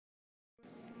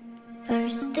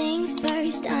First things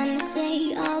first, I'ma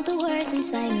say all the words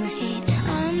inside my head.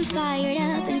 I'm fired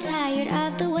up and tired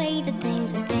of the way that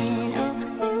things have been. Oh,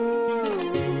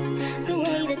 ooh, the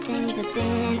way that things have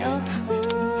been. Oh,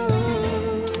 ooh.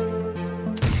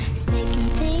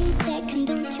 Second thing second,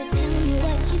 don't you tell me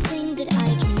what you think that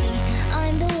I can be.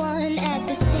 I'm the one at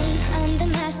the same, I'm the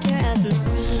master of my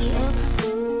sea. Oh,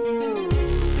 ooh,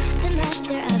 the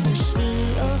master of my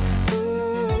sea. Oh,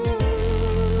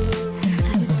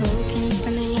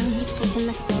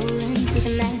 my soul into the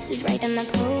masses, writing my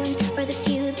poems for the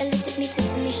few that looked at me, took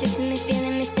to me, shook to me,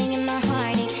 feeling me, singing my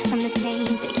heartache from the pain,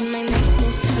 taking my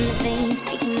message from the veins,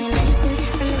 speaking my lesson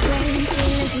from the brain,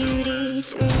 seeing the beauty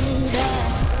through the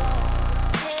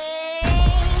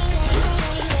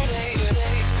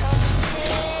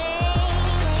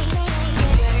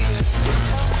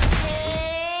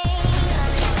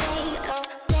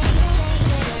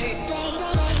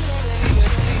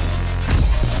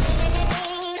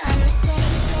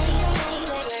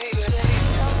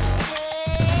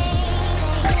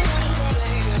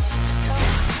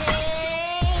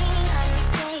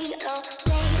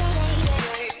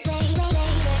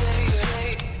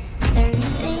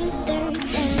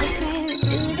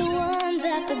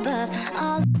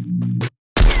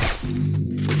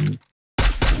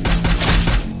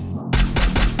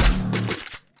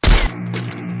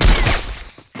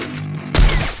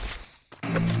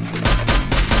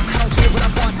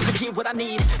what I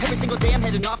need. Every single day I'm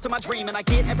heading off to my dream, and I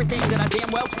get everything that I damn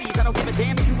well please. I don't give a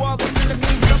damn if you all listen to me,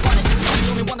 'cause I want it. I'm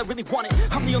the only one that really want it.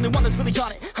 I'm the only one that's really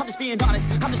on it. I'm just being honest.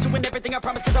 I'm just doing everything I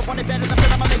promise, 'cause I want it better than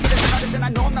I'ma make it as an artist. And I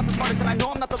know I'm not the smartest, and I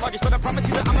know I'm not the largest, but I promise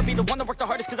you that I'ma be the one that worked the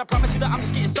hardest, 'cause I promise you that I'm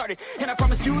just getting started. And I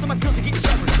promise you that my skills are getting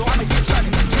sharper, so I'ma get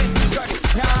started. Can't be started.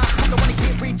 Nah, I'm the one that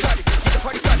get retarded. Get the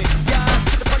party started. Yeah,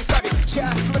 get the party started.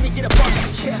 Yeah, so let me get up on it.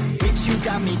 Yeah, bitch, you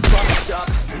got me fucked up.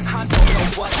 I don't know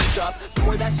what's up.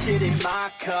 Pour that shit in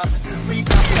my cup.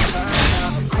 Rebound and turn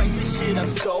up. Crank this shit up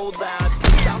so loud.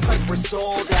 Sounds like we're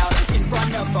sold out in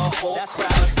front of a whole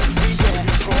crowd. We get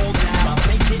control now. I'll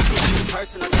take this shit too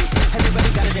personally. Everybody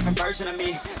got a different version of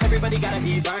me. Everybody gotta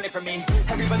be learning from me.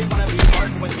 Everybody wanna be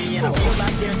working with me. And I feel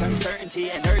like there's uncertainty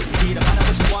and urgency to find out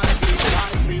what you wanna be. But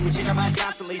honestly, we change our minds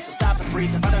constantly, so stop and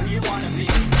breathe and find out who you wanna be.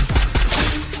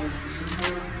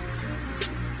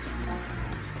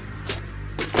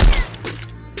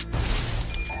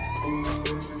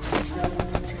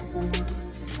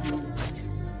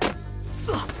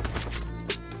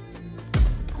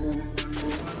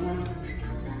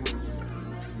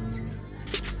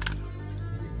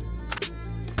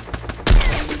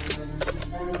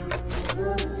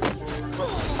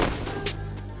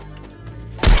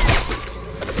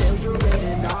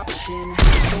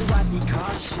 So I'd be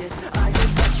cautious. I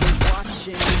hope that you're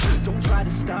watching. Don't try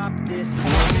to stop this. I'm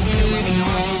feeling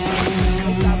nauseous,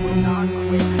 'cause I will not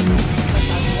quit. Because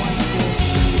I want this.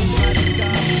 Don't try to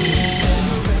stop this.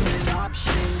 You're an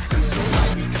option. So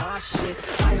I'd be cautious.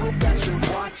 I hope that you're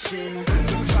watching.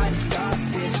 Don't try to stop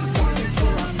this. Walk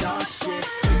until I'm nauseous.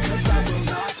 'Cause I will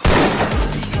not quit.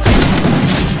 Because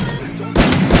don't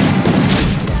try to stop this.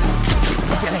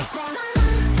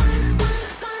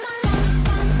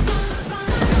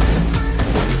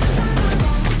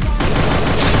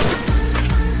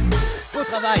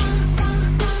 Travail.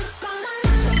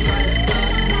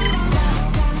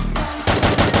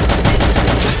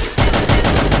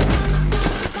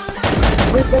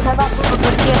 Вы давай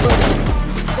потребуете.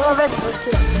 Давай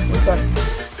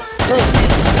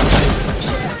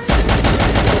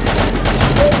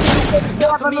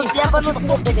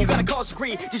You got a cause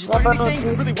degree. Did you learn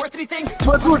anything? Really worth anything?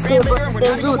 $200 later and we're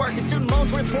not even working. Student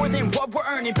loans worth more than what we're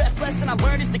earning. Best lesson I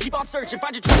learned is to keep on searching.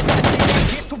 Find your true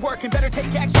passion. Get to work and better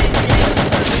take action.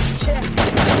 Yeah.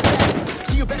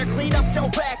 So you better clean up your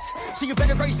act. So you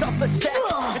better raise yourself a set.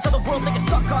 And tell the world they can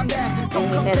suck on that. Don't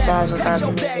come back. Pack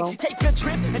your bags. You take a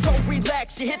trip and don't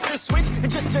relax. You hit the switch and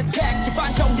just attack. You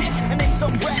find your niche and make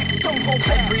some racks. Don't hold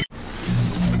back.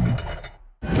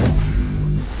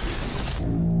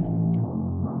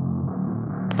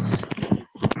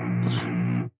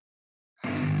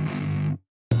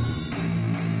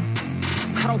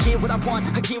 I don't get what I want,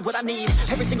 I get what I need.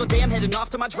 Every single day I'm heading off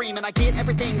to my dream, and I get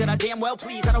everything that I damn well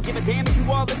please. I don't give a damn if you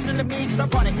all listening to me, 'cause I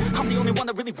run it. I'm the only one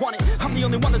that really want it. I'm the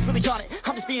only one that's really on it.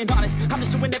 I'm just being honest. I'm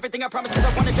just doing everything I promise, 'cause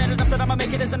I want it bad enough that I'ma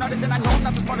make it as an artist. And I know I'm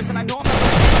not the smartest, and I know I'm not the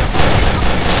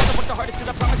I'm work the hardest, 'cause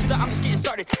I promise you that I'm just getting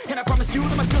started. And I promise you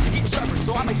that my skills are getting sharper,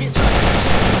 so I'ma get started.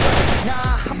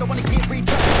 Nah, I'm the one that get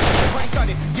retarded. Get the party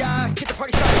started, yeah, get the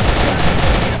party started. Yeah,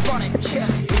 get up on it, yeah,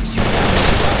 bitch, you got me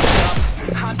fucked up.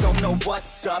 I don't know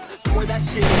what's up. Pour that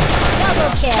shit in.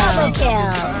 Double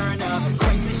kill. Turn up,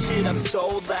 crank this shit up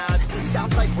so loud.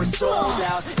 Sounds like we're sold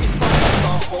out in front of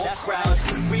the whole crowd.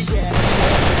 We can't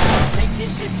now take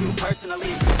this shit too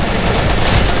personally.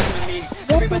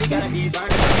 Everybody gotta be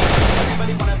learning from me.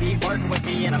 Everybody wanna be working with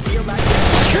me, and I feel like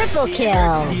triple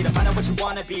kill. to find out what you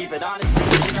wanna be, but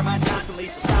honestly, you change our minds constantly.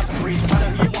 So stop and breathe, find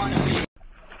out who you wanna be.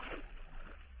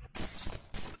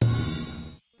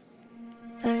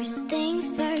 First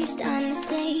things first, I'ma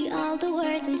say all the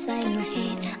words inside my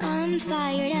head. I'm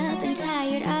fired up and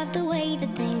tired of the way